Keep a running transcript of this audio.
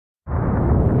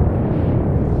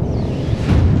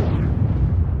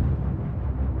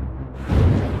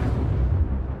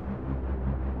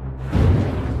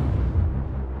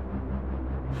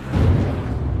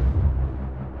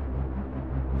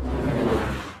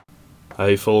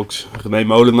Hey folks, René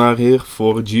Molenaar here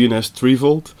for GNS3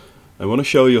 Vault. I want to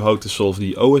show you how to solve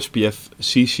the OSPF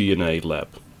CCNA lab,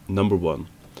 number 1.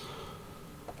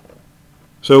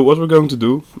 So what we're going to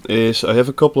do is, I have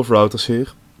a couple of routers here,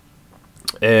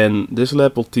 and this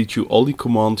lab will teach you all the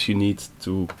commands you need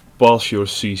to pass your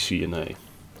CCNA.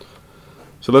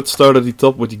 So let's start at the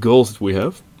top with the goals that we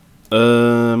have.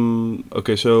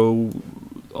 Okay, so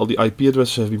all the IP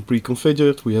addresses have been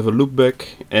pre-configured, we have a loopback,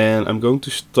 and I'm going to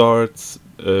start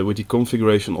with the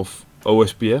configuration of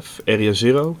OSPF area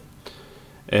 0,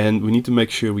 and we need to make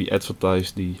sure we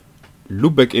advertise the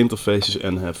loopback interfaces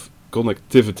and have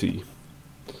connectivity.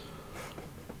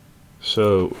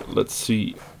 So let's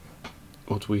see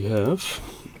what we have.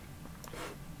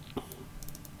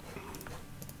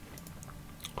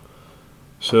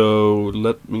 So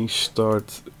let me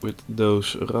start with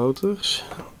those routers,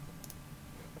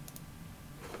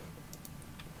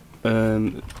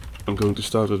 and I'm going to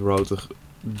start with router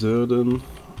Durden.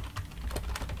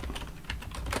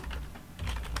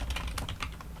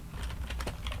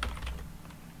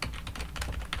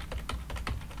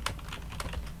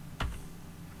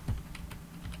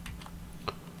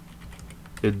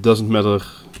 It doesn't matter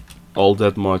all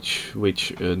that much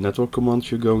which network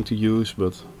commands you're going to use,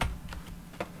 but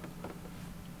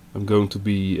I'm going to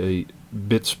be a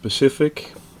bit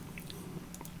specific.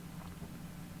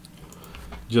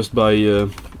 Just by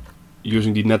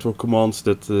using the network commands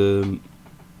that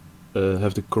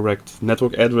have the correct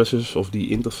network addresses of the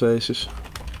interfaces.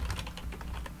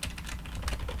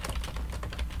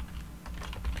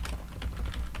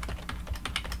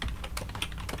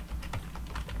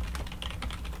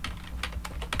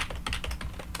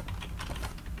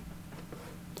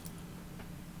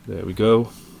 There we go.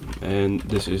 And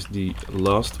this is the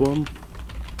last one.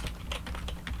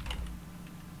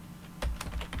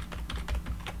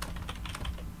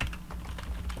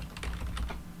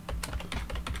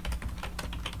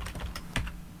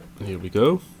 Here we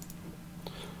go.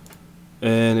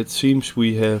 And it seems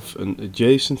we have an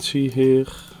adjacency here.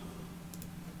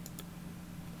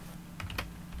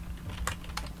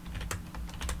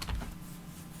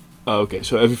 Okay,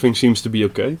 so everything seems to be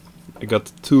okay. I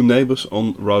got 2 neighbors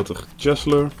on router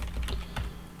Chesler,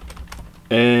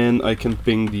 and I can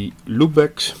ping the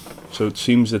loopbacks, so it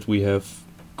seems that we have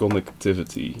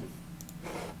connectivity.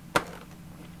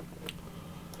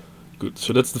 Good,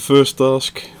 so that's the first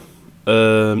task.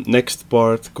 Next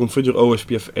part, configure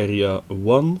OSPF area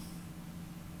 1.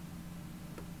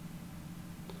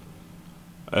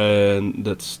 And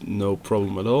that's no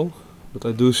problem at all. But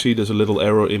I do see there's a little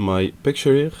error in my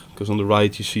picture here, because on the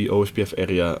right you see OSPF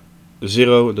area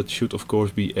 0, and that should of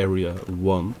course be area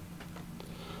 1.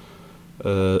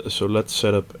 So let's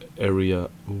set up area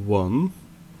 1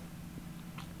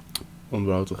 on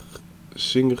router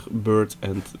Singer, Bird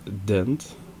and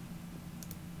Dent.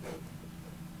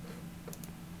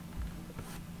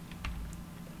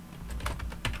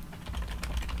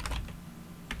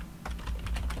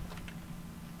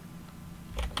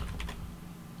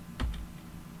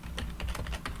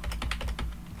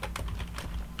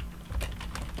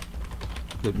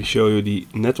 Let me show you the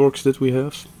networks that we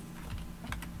have.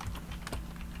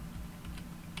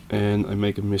 And I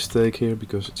make a mistake here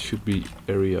because it should be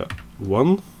area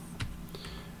 1.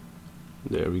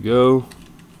 There we go.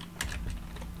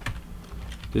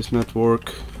 This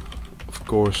network, of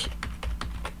course,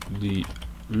 the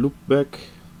loopback.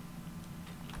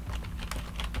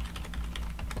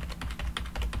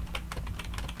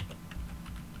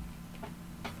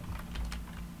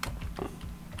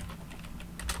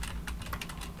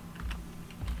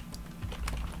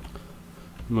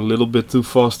 I'm a little bit too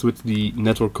fast with the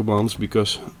network commands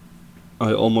because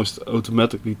I almost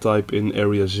automatically type in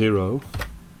area 0.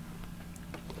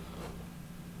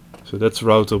 So that's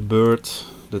router Bird,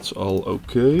 that's all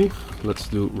okay. Let's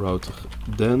do router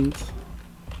Dent.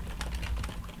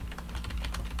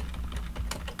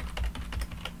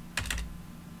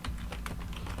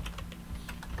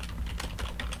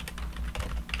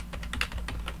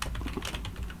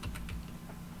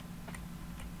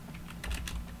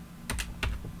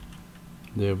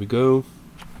 There we go.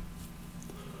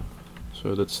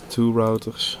 So that's 2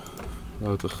 routers.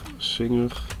 Router Singer.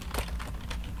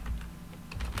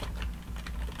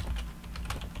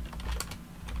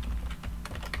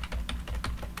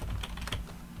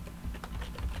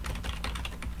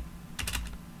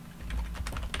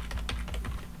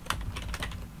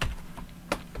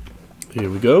 Here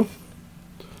we go.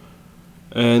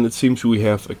 And it seems we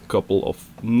have a couple of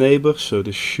neighbors, so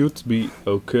this should be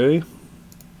okay.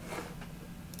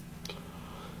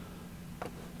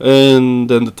 And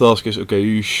then the task is, okay,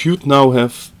 you should now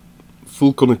have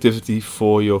full connectivity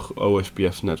for your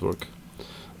OSPF network.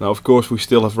 Now of course we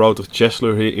still have router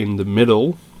Chesler here in the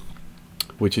middle,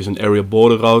 which is an area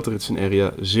border router. It's in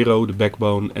area 0, the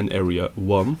backbone, and area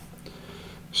 1.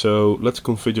 So let's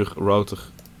configure router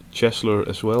Chesler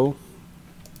as well.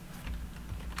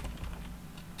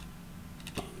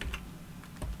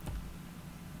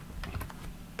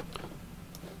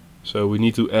 So we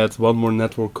need to add one more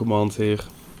network command here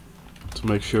to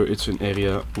make sure it's in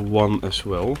area 1 as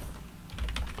well.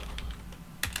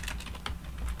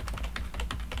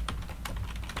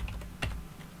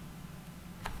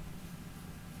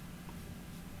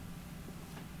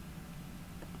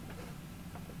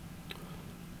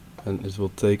 And it will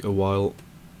take a while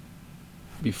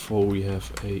before we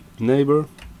have a neighbor,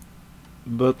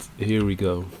 but here we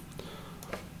go.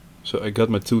 So I got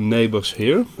my two neighbors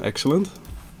here, excellent.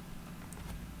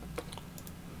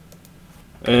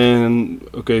 And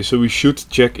okay, so we should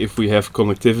check if we have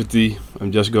connectivity.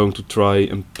 I'm just going to try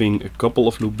and ping a couple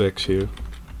of loopbacks here.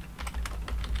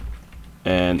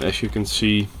 And as you can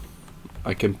see,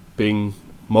 I can ping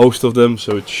most of them,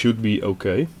 so it should be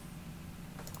okay.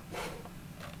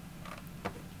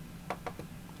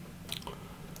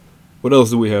 What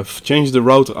else do we have? Change the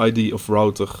router ID of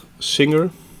router Singer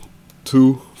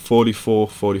to 44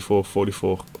 44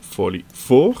 44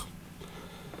 44.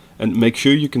 And make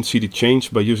sure you can see the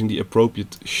change by using the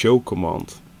appropriate show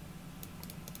command.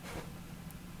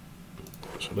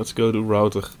 So let's go to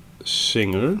router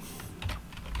Singer.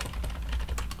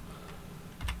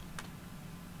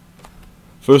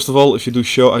 First of all, if you do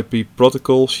show IP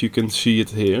protocols, you can see it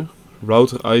here.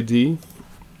 Router ID.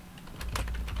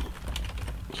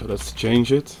 So let's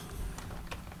change it.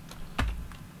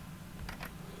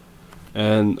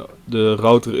 And the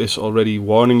router is already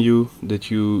warning you that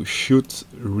you should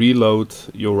reload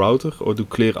your router or do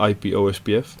clear IP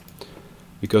OSPF,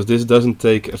 because this doesn't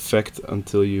take effect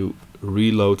until you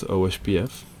reload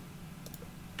OSPF.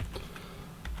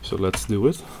 So let's do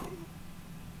it.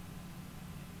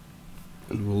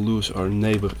 And we'll lose our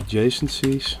neighbor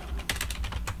adjacencies.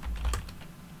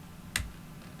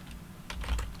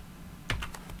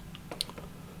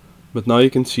 But now you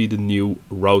can see the new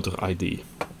router ID.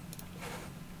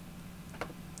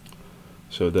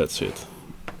 So that's it.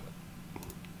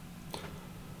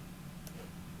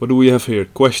 What do we have here?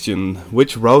 Question: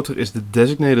 which router is the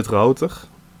designated router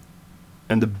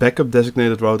and the backup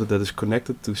designated router that is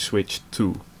connected to switch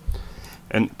 2?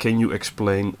 And can you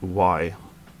explain why?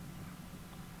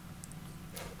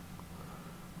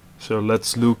 So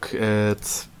let's look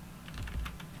at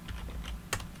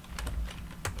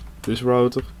this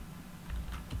router.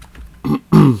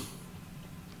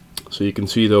 So you can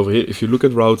see it over here. If you look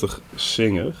at router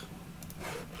Singer,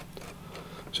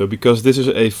 so because this is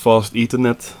a fast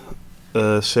Ethernet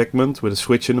segment with a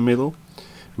switch in the middle,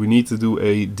 we need to do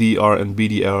a DR and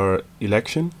BDR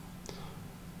election.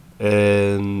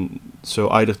 And so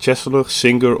either Chesler,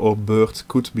 Singer or Bird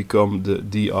could become the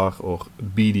DR or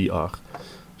BDR.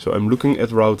 So I'm looking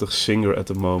at router Singer at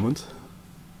the moment,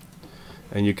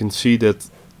 and you can see that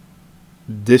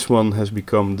this one has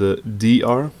become the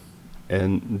DR,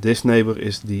 and this neighbor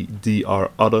is the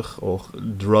DR other or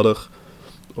drudder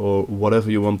or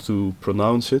whatever you want to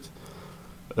pronounce it,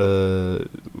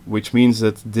 which means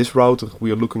that this router we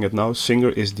are looking at now, Singer,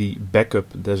 is the backup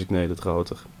designated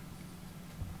router.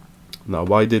 Now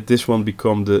why did this one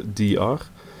become the DR?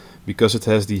 Because it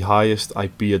has the highest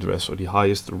IP address or the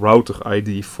highest router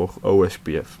ID for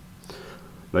OSPF.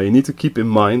 Now you need to keep in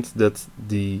mind that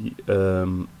the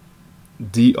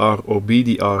DR or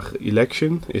BDR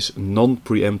election is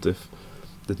non-preemptive.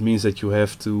 That means that you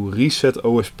have to reset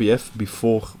OSPF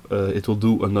before it will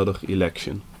do another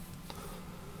election.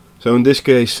 So in this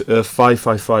case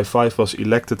 5555 was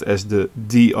elected as the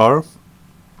DR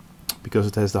because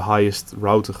it has the highest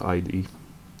router ID,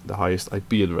 the highest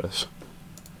IP address.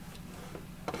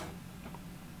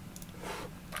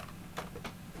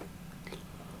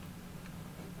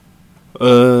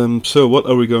 So what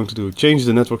are we going to do? Change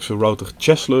the network so router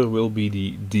Chesler will be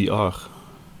the DR.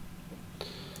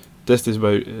 Test this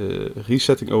by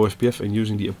resetting OSPF and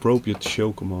using the appropriate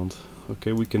show command.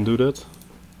 Okay, we can do that.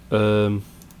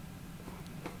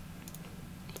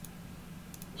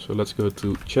 So let's go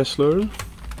to Chesler.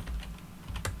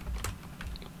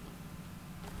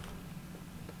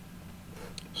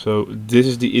 So this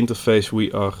is the interface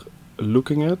we are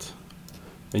looking at.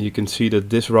 And you can see that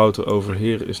this router over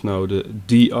here is now the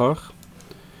DR,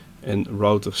 and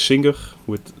router Singer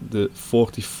with the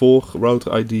 44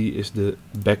 router ID is the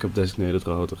backup designated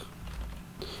router.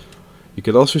 You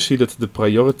can also see that the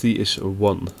priority is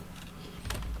 1.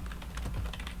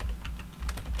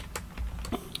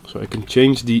 So I can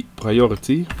change the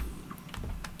priority.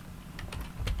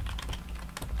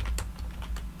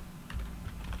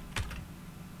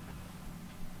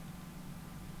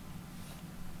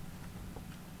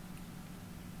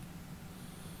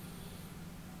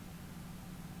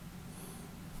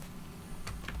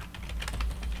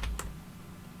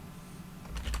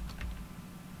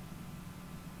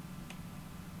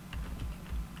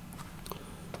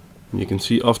 You can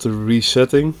see after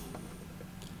resetting,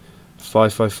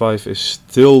 555 is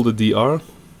still the DR,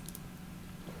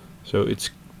 so it's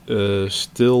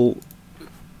still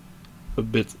a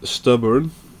bit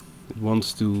stubborn. It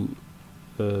wants to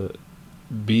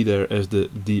be there as the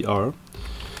DR,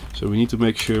 so we need to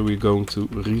make sure we're going to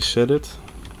reset it.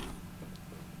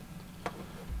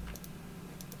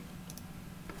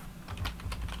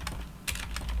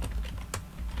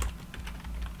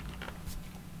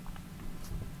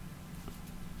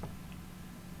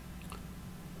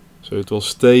 So it will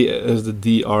stay as the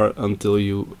DR until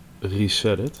you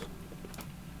reset it.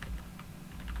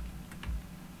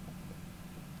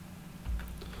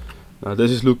 Now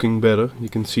this is looking better. You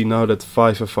can see now that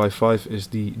 5555 is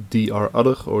the DR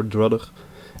other or drudder,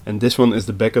 and this one is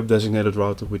the backup designated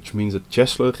router, which means that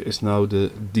Chesler is now the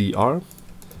DR.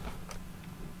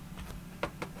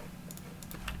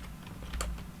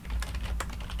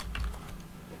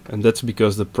 And that's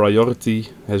because the priority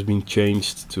has been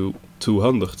changed to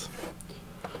 200.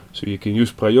 So you can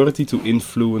use priority to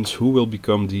influence who will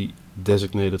become the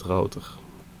designated router.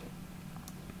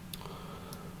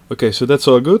 Okay, so that's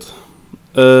all good.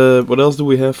 What else do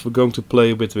we have? We're going to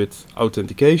play a bit with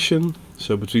authentication.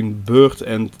 So between BERT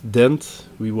and DENT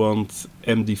we want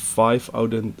MD5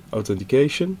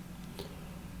 authentication.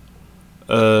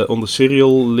 On the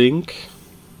serial link,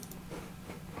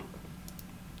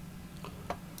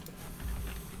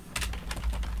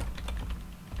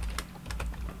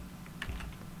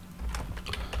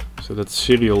 so that's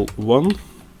serial 1.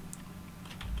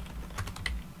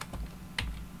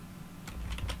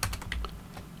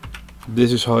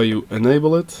 This is how you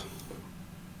enable it.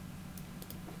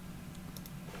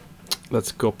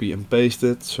 Let's copy and paste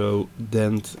it. So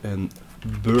DENT and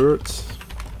BERT.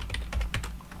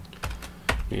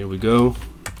 Here we go.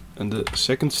 And the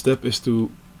second step is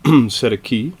to set a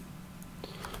key.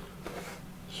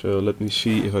 So let me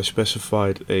see if I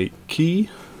specified a key.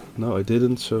 No, I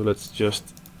didn't, so let's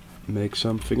just make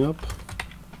something up.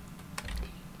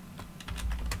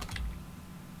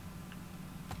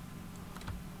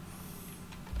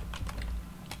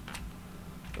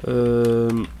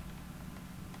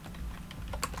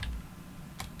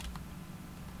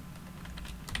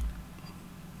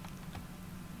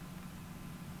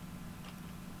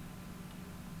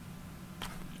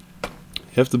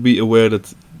 You have to be aware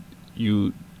that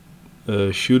you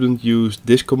shouldn't use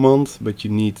this command, but you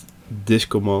need this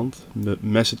command, the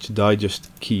message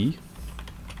digest key.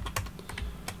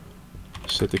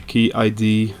 Set a key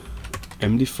ID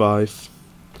MD5,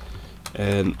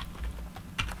 and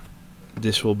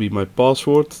this will be my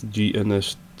password,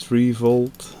 GNS3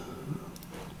 vault.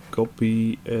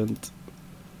 Copy and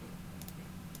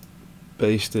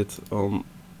paste it on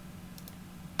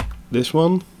this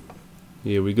one.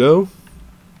 Here we go.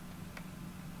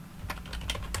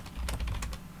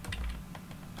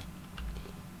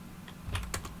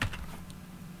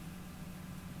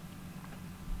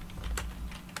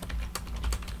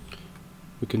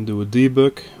 We can do a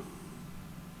debug,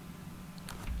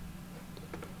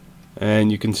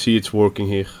 and you can see it's working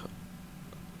here.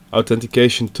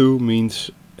 Authentication 2 means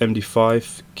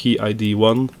MD5 key ID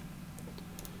 1,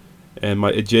 and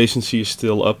my adjacency is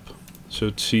still up, so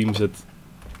it seems that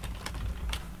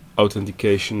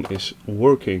authentication is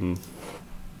working.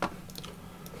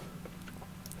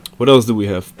 What else do we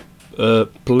have?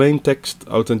 Plain text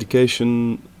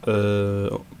authentication.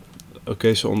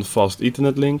 Okay, so on the fast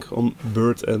Ethernet link on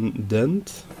BERT and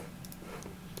DENT.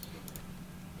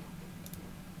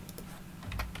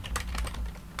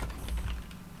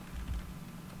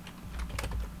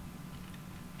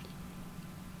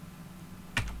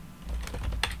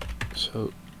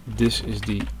 So this is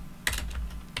the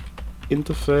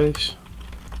interface.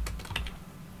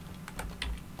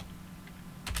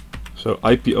 So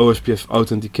IP OSPF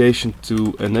authentication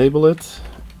to enable it,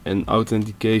 and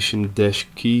authentication dash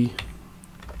key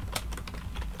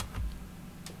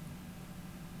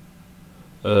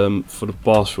for the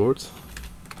password.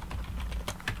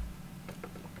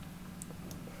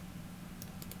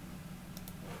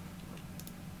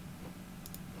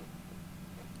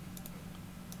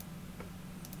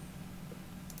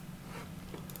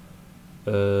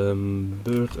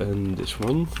 BERT and this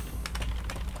one.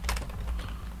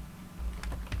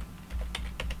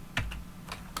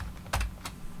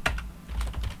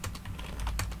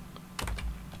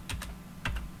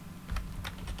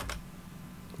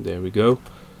 There we go.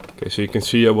 Okay, so you can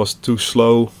see I was too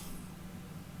slow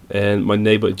and my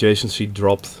neighbor adjacency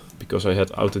dropped because I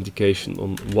had authentication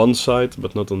on one side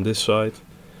but not on this side.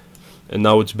 And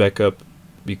now it's back up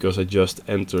because I just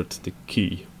entered the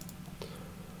key.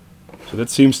 So that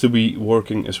seems to be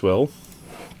working as well.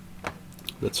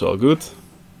 That's all good.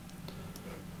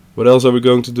 What else are we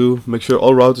going to do? Make sure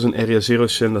all routers in area 0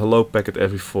 send a hello packet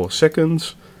every 4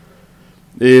 seconds.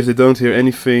 If they don't hear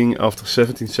anything after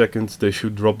 17 seconds, they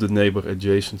should drop the neighbor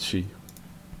adjacency.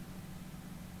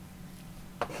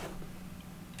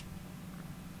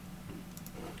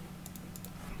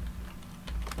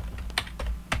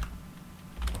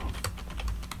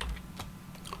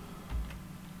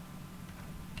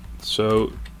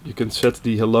 So you can set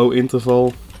the hello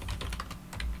interval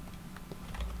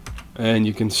and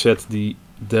you can set the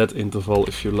dead interval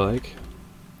if you like.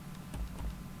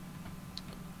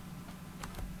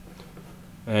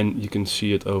 And you can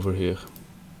see it over here.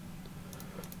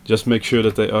 Just make sure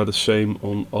that they are the same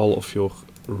on all of your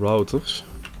routers.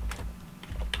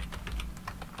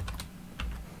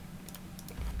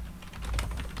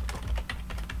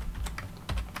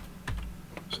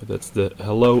 So that's the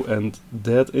hello and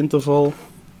dead interval.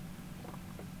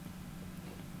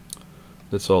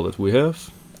 That's all that we have.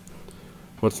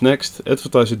 What's next?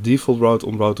 Advertise a default route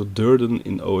on router Durden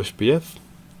in OSPF.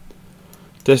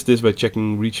 Test this by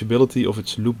checking reachability of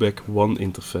its loopback 1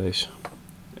 interface.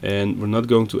 And we're not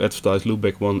going to advertise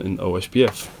loopback 1 in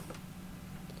OSPF.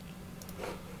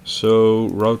 So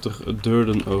router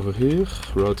Durden over here,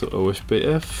 router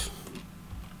OSPF.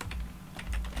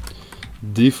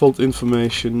 Default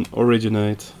information,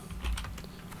 originate.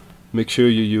 Make sure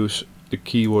you use the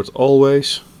keyword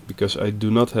always, because I do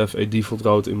not have a default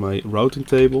route in my routing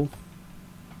table.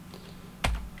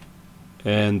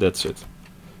 And that's it.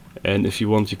 And if you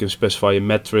want, you can specify a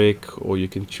metric, or you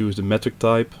can choose the metric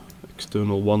type,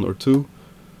 external 1 or 2.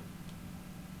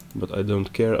 But I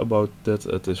don't care about that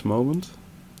at this moment.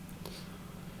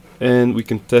 And we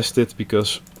can test it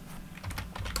because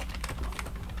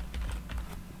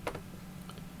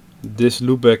this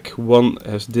loopback 1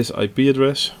 has this IP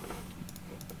address,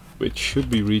 which should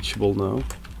be reachable now.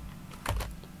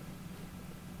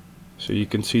 So you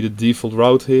can see the default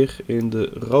route here in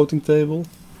the routing table.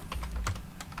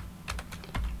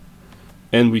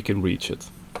 And we can reach it.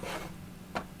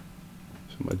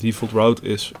 So my default route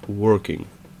is working.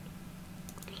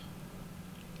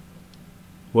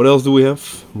 What else do we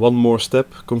have? One more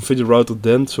step. Configure router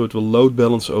DENT so it will load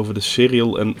balance over the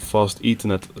serial and fast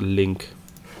Ethernet link.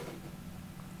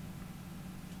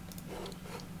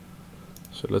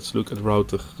 So let's look at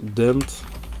router DENT.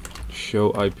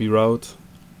 Show IP route.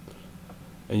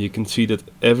 And you can see that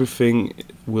everything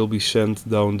will be sent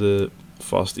down the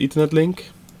fast Ethernet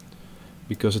link,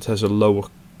 because it has a lower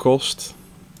cost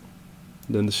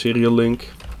than the serial link.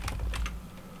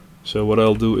 So what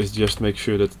I'll do is just make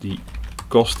sure that the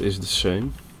cost is the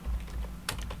same.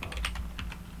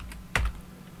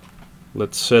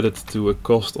 Let's set it to a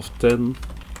cost of 10.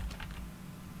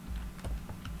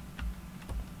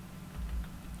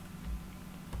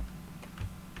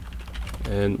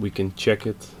 And we can check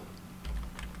it.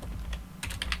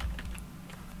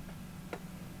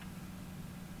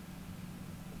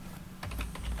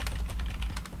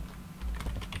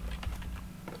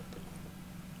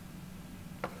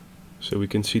 So we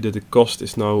can see that the cost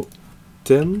is now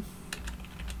 10.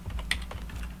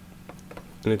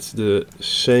 And it's the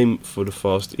same for the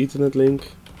fast Ethernet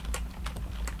link.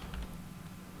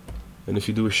 And if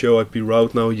you do a show IP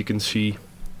route now, you can see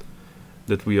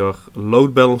that we are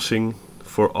load balancing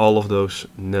for all of those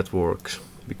networks,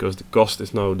 because the cost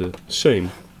is now the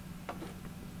same.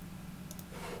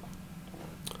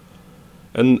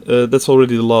 And that's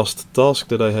already the last task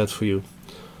that I had for you.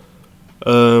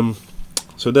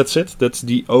 So that's it. That's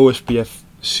the OSPF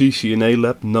CCNA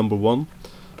lab number 1.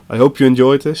 I hope you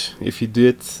enjoyed this. If you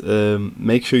did,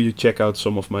 make sure you check out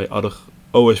some of my other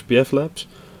OSPF labs.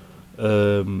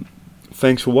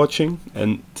 Thanks for watching,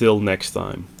 and till next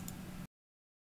time.